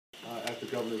the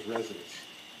governor's residence,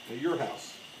 at your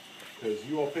house, because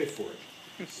you all pay for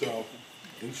it. So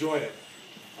enjoy it.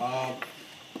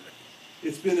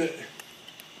 It's been a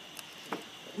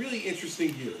really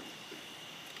interesting year,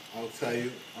 I'll tell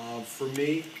you. For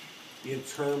me, in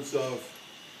terms of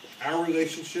our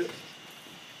relationship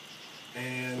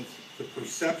and the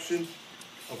perception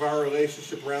of our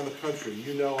relationship around the country.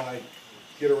 You know, I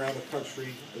get around the country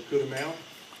a good amount,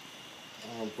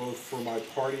 both for my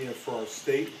party and for our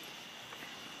state.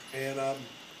 And I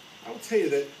will tell you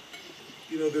that,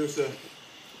 you know, there's a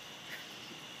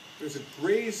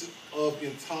graze of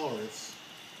intolerance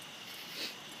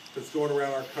that's going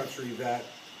around our country that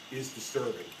is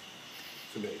disturbing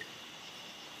to me.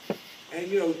 And,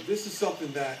 you know, this is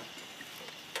something that,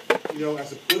 you know,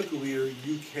 as a political leader,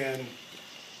 you can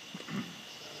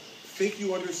think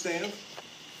you understand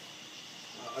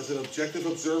as an objective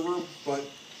observer, but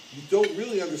you don't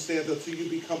really understand until you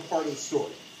become part of the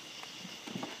story.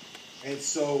 And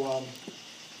so,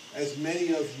 as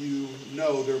many of you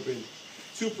know, there have been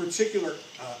two particular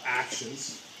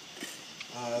actions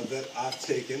that I've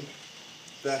taken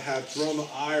that have drawn the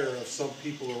ire of some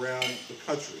people around the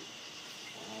country.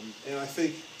 And I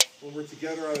think when we're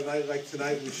together on a night like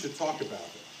tonight, we should talk about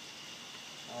it.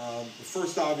 The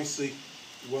first, obviously,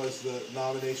 was the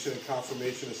nomination and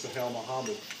confirmation of Sohail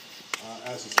Mohammed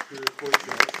as a Superior Court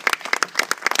judge.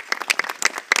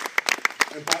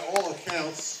 And by all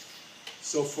accounts,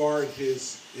 so far in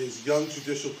his young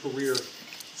judicial career,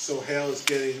 Sohail is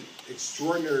getting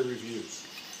extraordinary reviews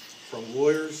from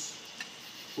lawyers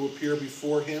who appear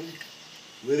before him,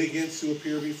 litigants who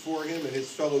appear before him, and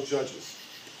his fellow judges,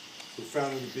 who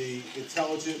found him to be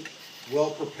intelligent,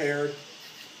 well-prepared,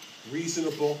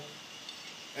 reasonable,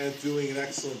 and doing an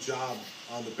excellent job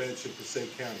on the bench in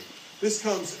Passaic County. This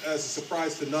comes as a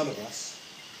surprise to none of us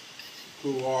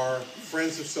who are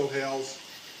friends of Sohail's,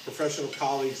 professional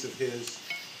colleagues of his,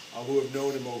 who have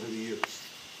known him over the years.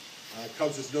 It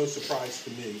comes as no surprise to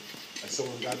me, as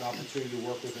someone who got an opportunity to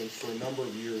work with him for a number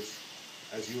of years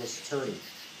as U.S. Attorney.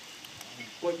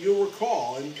 But you'll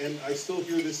recall, and I still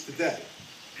hear this today,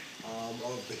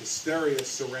 of the hysteria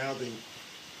surrounding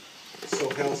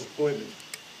Sohail's appointment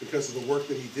because of the work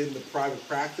that he did in the private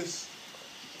practice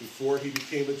before he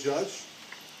became a judge,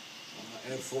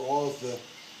 and for all of the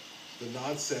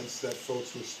nonsense that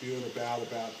folks were spewing about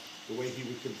the way he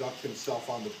would conduct himself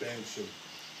on the bench and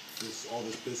all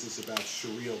this business about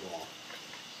Sharia law.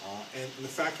 And the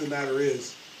fact of the matter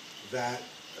is that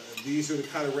these are the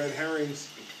kind of red herrings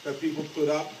that people put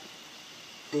up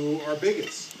who are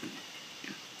bigots,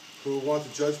 who want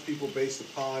to judge people based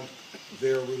upon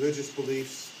their religious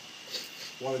beliefs,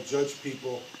 want to judge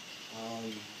people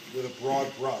with a broad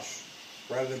brush,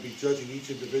 rather than be judging each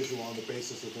individual on the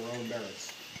basis of their own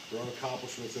merits, their own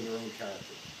accomplishments, and their own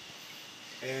character.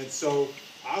 And so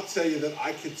I'll tell you that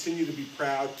I continue to be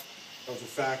proud of the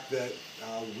fact that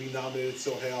we nominated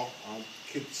Sohail.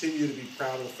 Continue to be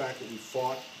proud of the fact that we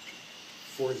fought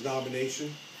for his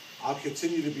nomination. I'll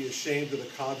continue to be ashamed of the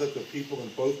conduct of people in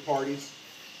both parties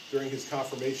during his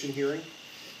confirmation hearing,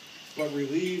 but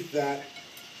relieved that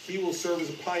he will serve as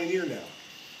a pioneer now,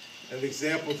 an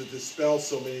example to dispel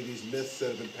so many of these myths that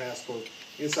have been passed both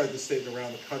inside the state and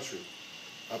around the country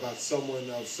about someone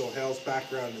of Sohail's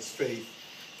background and his faith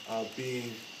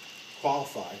being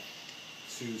qualified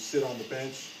to sit on the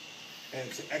bench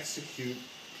and to execute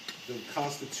the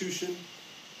Constitution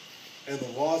and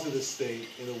the laws of the state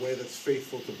in a way that's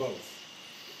faithful to both.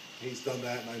 He's done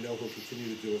that, and I know he'll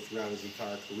continue to do it throughout his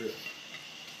entire career.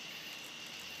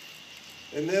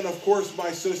 And then, of course, my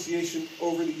association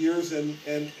over the years and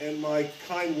my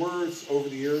kind words over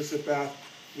the years about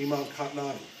Imam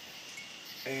Khatnani.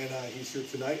 And he's here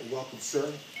tonight. Welcome,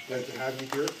 sir. Glad to have you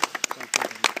here. Thank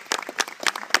you.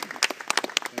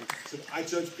 So I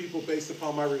judge people based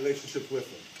upon my relationship with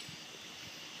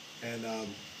them.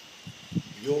 And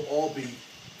you'll all be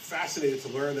fascinated to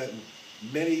learn that in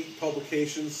many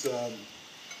publications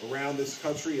around this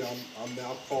country, I'm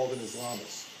now called an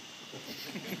Islamist.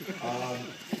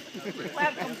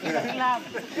 Welcome to the club.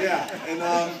 Yeah,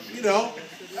 and you know,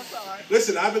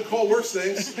 listen, I've been called worse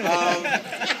things,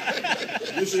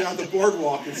 usually on the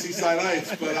boardwalk in Seaside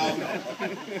Heights, but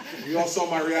you all saw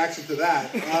my reaction to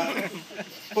that.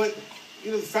 But,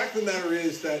 you know, the fact of the matter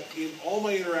is that in all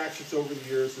my interactions over the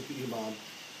years with the Imam,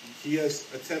 he has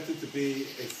attempted to be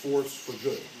a force for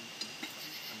good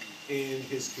in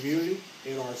his community,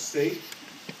 in our state,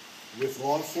 with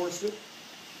law enforcement,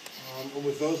 and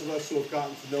with those of us who have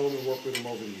gotten to know him and work with him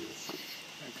over the years.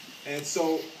 And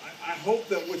so I hope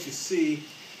that what you see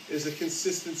is a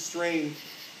consistent strain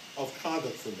of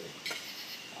conduct from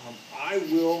me. I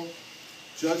will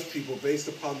judge people based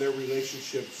upon their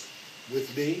relationships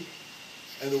with me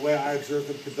and the way I observe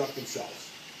them conduct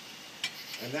themselves.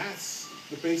 And that's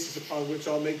the basis upon which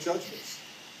I'll make judgments.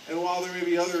 And while there may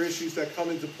be other issues that come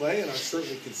into play, and I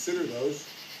certainly consider those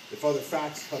if other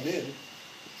facts come in,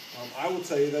 I will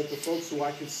tell you that the folks who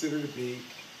I consider to be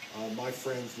my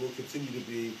friends will continue to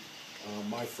be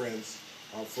my friends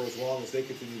for as long as they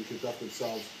continue to conduct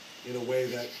themselves in a way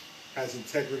that has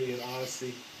integrity and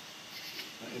honesty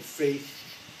and faith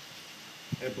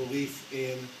and belief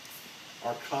in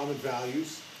our common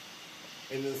values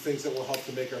and in the things that will help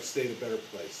to make our state a better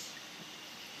place.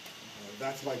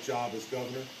 That's my job as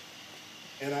governor,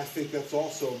 and I think that's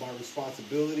also my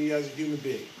responsibility as a human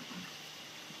being,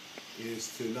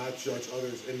 is to not judge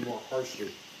others any more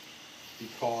harshly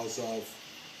because of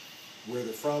where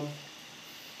they're from,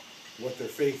 what their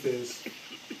faith is,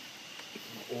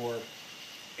 or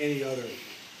any other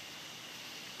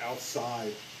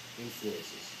outside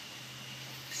influences.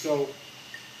 So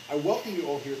I welcome you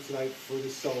all here tonight for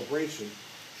this celebration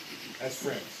as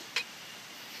friends.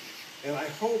 And I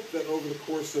hope that over the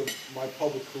course of my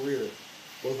public career,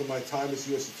 both in my time as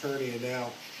U.S. Attorney and now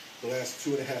the last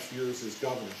 2.5 years as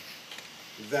governor,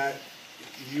 that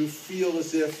you feel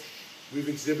as if we've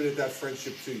exhibited that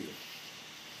friendship to you.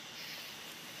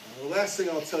 The last thing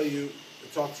I'll tell you,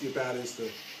 talk to you about is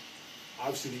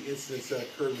obviously the incidents that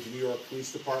occurred with the New York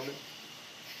Police Department.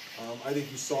 I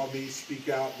think you saw me speak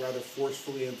out rather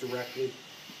forcefully and directly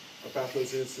about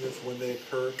those incidents when they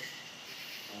occurred.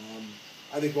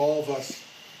 I think all of us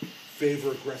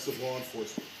favor aggressive law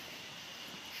enforcement.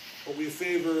 But we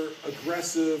favor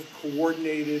aggressive,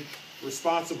 coordinated,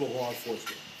 responsible law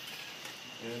enforcement.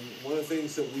 And one of the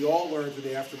things that we all learned in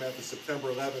the aftermath of September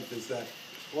 11th is that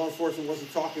law enforcement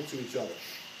wasn't talking to each other.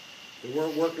 They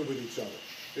weren't working with each other.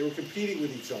 They were competing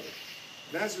with each other.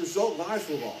 And as a result, lives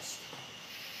were lost.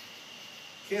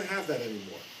 Can't have that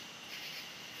anymore.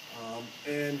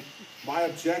 And my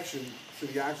objection to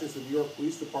the actions of the New York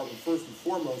Police Department, first and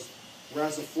foremost, were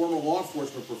as a former law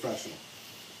enforcement professional.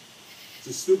 It's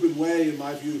a stupid way, in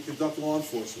my view, to conduct law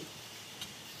enforcement,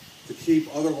 to keep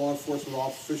other law enforcement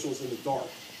officials in the dark,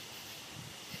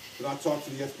 to not talk to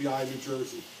the FBI in New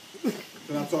Jersey,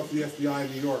 to not talk to the FBI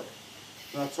in New York,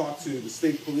 to not talk to the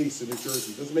state police in New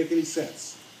Jersey. It doesn't make any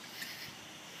sense.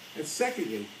 And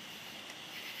secondly,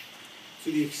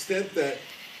 to the extent that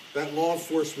that law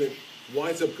enforcement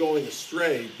winds up going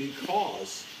astray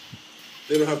because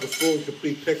they don't have the full and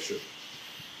complete picture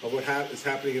of what is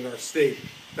happening in our state,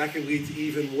 that can lead to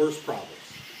even worse problems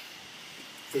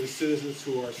for the citizens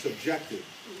who are subjected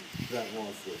to that law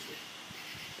enforcement.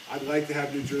 I'd like to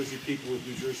have New Jersey people with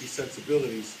New Jersey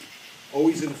sensibilities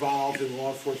always involved in law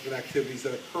enforcement activities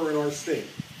that occur in our state.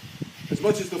 As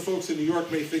much as the folks in New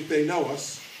York may think they know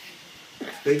us,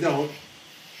 they don't.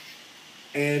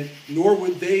 And nor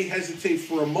would they hesitate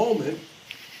for a moment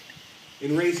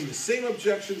in raising the same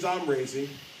objections I'm raising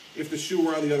if the shoe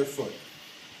were on the other foot.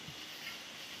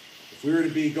 If we were to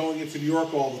be going into New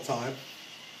York all the time,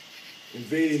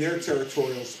 invading their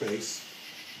territorial space,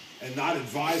 and not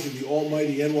advising the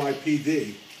almighty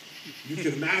NYPD, you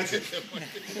can imagine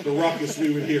the ruckus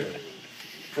we would hear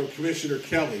from Commissioner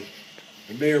Kelly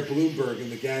and Mayor Bloomberg and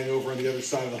the gang over on the other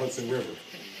side of the Hudson River.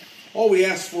 All we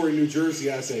ask for in New Jersey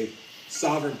as a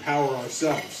sovereign power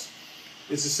ourselves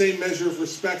is the same measure of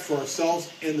respect for ourselves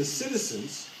and the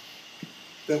citizens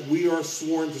that we are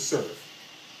sworn to serve.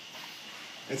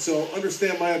 And so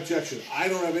understand my objection. I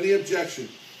don't have any objection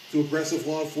to aggressive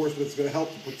law enforcement that's going to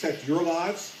help to protect your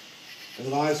lives and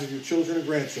the lives of your children and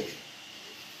grandchildren.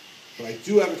 But I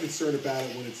do have a concern about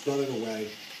it when it's done in a way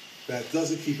that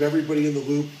doesn't keep everybody in the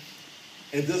loop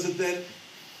and doesn't then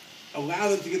allow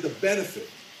them to get the benefit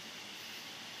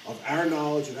of our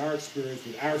knowledge and our experience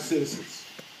with our citizens,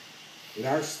 in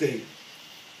our state,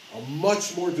 a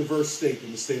much more diverse state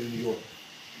than the state of New York.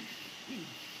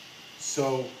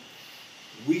 So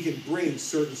we can bring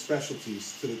certain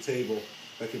specialties to the table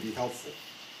that can be helpful.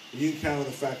 And you can count on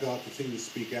the fact that I'll continue to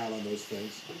speak out on those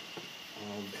things.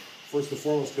 First and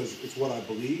foremost, because it's what I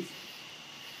believe,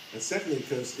 and secondly,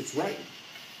 because it's right.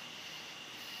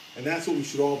 And that's what we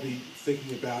should all be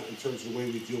thinking about in terms of the way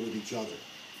we deal with each other.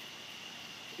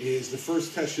 Is the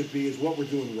first test should be, is what we're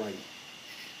doing right.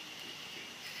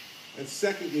 And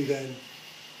secondly then,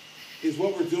 is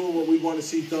what we're doing what we want to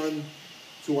see done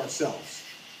to ourselves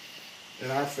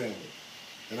and our family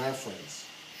and our friends.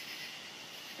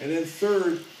 And then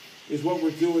third, is what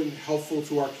we're doing helpful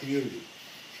to our community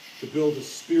to build a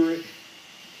spirit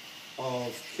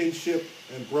of kinship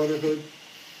and brotherhood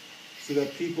so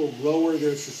that people lower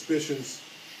their suspicions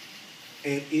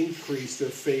and increase their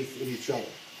faith in each other.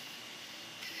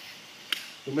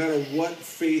 no matter what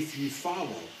faith you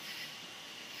follow,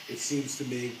 it seems to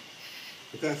me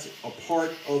that that's a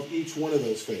part of each one of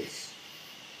those faiths.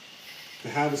 To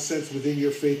have a sense within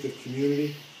your faith of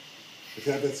community, but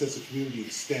to have that sense of community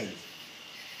extend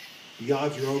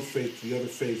beyond your own faith to the other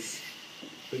faiths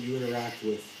that you interact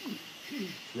with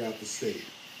throughout the state.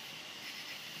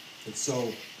 And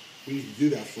so we need to do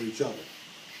that for each other.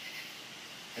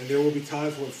 And there will be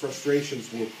times when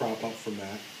frustrations will crop up from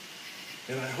that.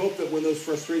 And I hope that when those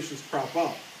frustrations crop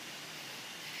up,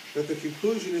 that the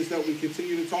conclusion is that we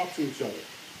continue to talk to each other,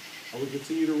 and we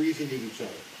continue to reason with each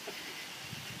other,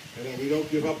 and that we don't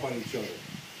give up on each other.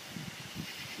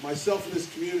 Myself and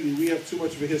this community, we have too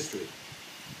much of a history,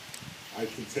 I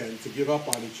contend, to give up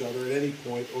on each other at any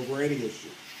point over any issue.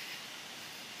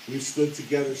 We've stood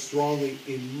together strongly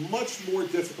in much more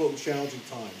difficult and challenging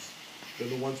times than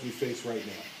the ones we face right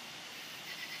now.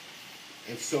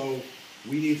 And so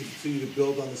we need to continue to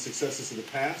build on the successes of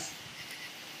the past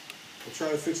and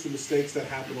try to fix the mistakes that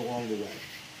happen along the way.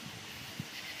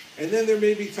 And then there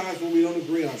may be times when we don't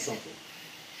agree on something.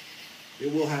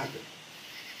 It will happen.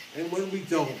 And when we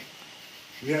don't,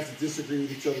 we have to disagree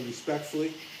with each other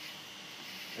respectfully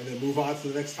and then move on to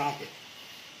the next topic.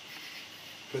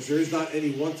 Because there is not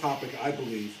any one topic, I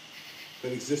believe,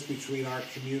 that exists between our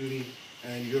community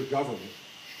and your government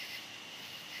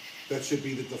that should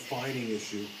be the defining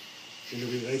issue in the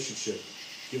relationship,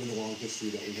 given the long history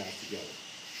that we have together.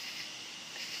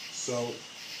 So,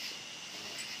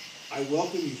 I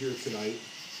welcome you here tonight.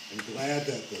 I'm glad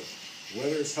that the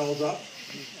weather's held up.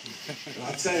 And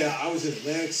I'll tell you, I was in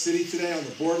Atlantic City today on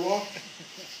the boardwalk.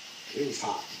 It was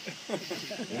hot.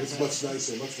 And it's much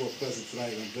nicer, much more pleasant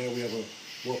tonight. And I'm glad we have a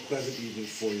more pleasant evening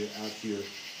for you out here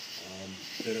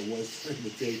than it was during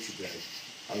the day today.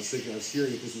 I was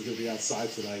hearing that this was going to be outside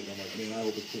tonight, and I'm like, man, I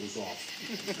hope it cools off,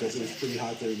 because it was pretty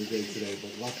hot during the day today.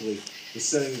 But luckily, the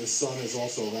setting of the sun has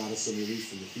also allowed us some relief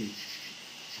from the heat.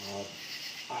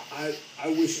 I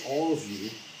wish all of you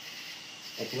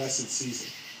a blessed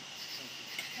season.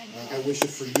 I wish it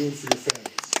for you and for your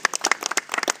families.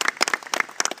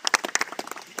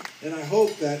 And I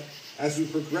hope that as we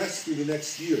progress through the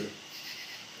next year,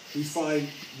 we find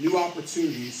new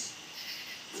opportunities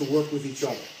to work with each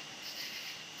other.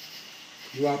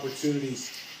 New opportunities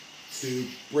to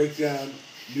break down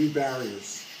new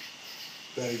barriers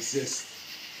that exist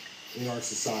in our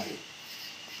society.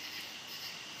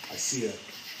 I see a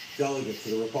delegate to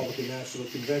the Republican National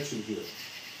Convention here.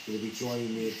 She'll be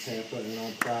joining me in Tampa, and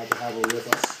I'm proud to have her with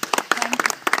us.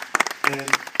 And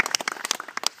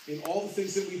in all the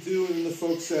things that we do and in the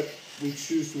folks that we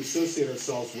choose to associate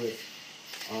ourselves with,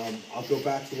 I'll go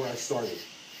back to where I started.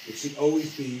 It should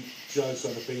always be judged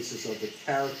on the basis of the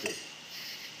character,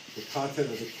 the content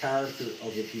of the character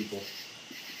of the people,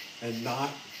 and not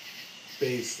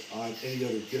based on any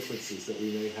other differences that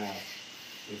we may have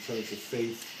in terms of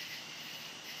faith,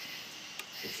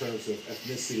 in terms of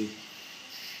ethnicity,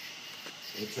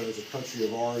 in terms of country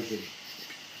of origin,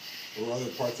 or other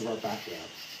parts of our background.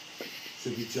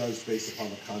 Should be judged based upon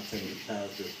the content and the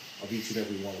character of each and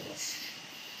every one of us.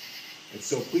 And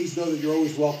so please know that you're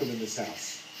always welcome in this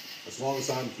house, as long as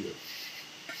I'm here.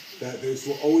 That there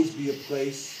will always be a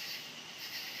place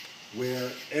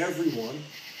where everyone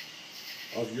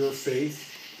of your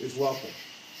faith is welcome.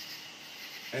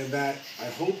 And that I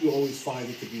hope you'll always find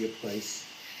it to be a place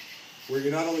where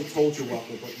you're not only told you're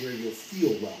welcome, but where you'll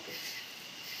feel welcome.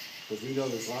 Because we know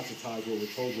there's lots of times where we're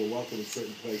told we're welcome in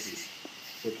certain places,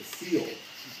 but the feel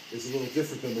is a little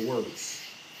different than the words.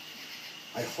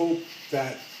 I hope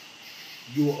that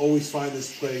you will always find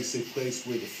this place a place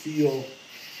where the feel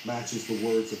matches the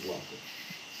words of welcome.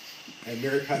 And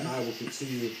Mary Pat and I will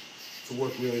continue to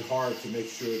work really hard to make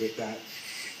sure that that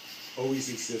always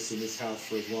exists in this house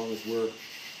for as long as we're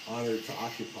honored to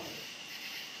occupy it.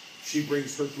 She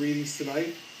brings her greetings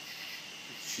tonight.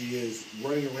 She is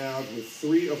running around with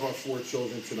 3 of our 4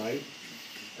 children tonight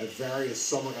at various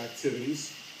summer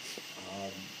activities.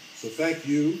 So thank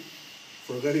you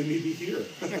for letting me be here.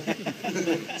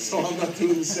 So I'm not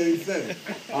doing the same thing.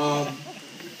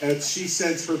 And she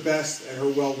sends her best and her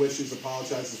well wishes,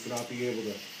 apologizes for not being able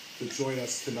to join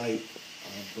us tonight.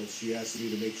 But she asked me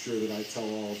to make sure that I tell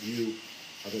all of you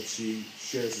that she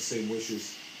shares the same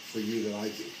wishes for you that I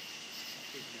do.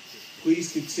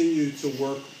 Please continue to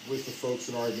work with the folks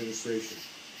in our administration.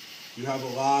 You have a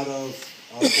lot of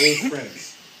old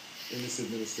friends in this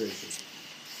administration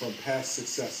from past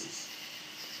successes.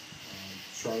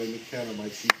 Charlie McKenna, my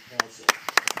chief counsel.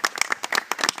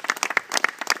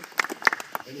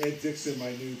 And Ed Dixon,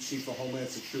 my new chief of Homeland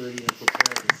Security and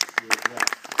Preparedness here as well.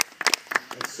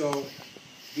 And so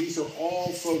these are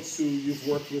all folks who you've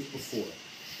worked with before.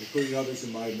 including others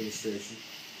in my administration,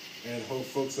 and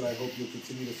folks that I hope you'll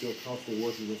continue to feel comfortable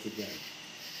working with again.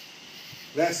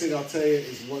 Last thing I'll tell you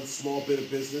is one small bit of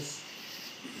business.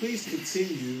 Please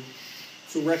continue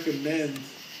to recommend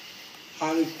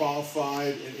highly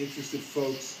qualified and interested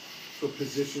folks for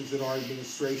positions in our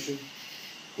administration,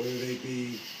 whether they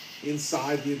be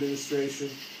inside the administration,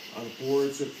 on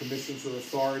boards or commissions or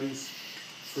authorities,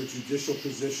 for judicial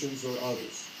positions or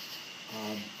others.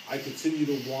 I continue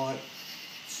to want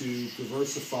to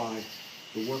diversify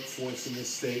the workforce in this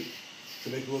state to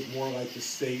make it look more like the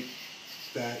state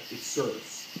that it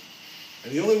serves.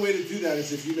 And the only way to do that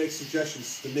is if you make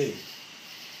suggestions to me.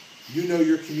 You know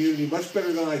your community much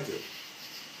better than I do.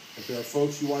 If there are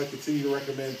folks you want to continue to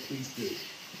recommend, please do.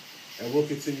 And we'll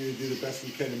continue to do the best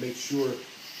we can to make sure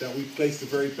that we place the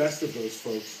very best of those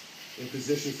folks in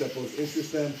positions that both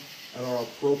interest them and are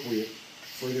appropriate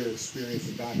for their experience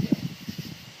and background.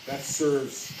 That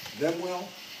serves them well,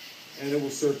 and it will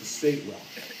serve the state well.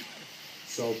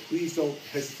 So please don't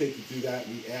hesitate to do that.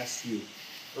 We ask you,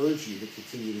 urge you to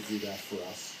continue to do that for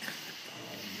us.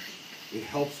 It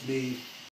helps me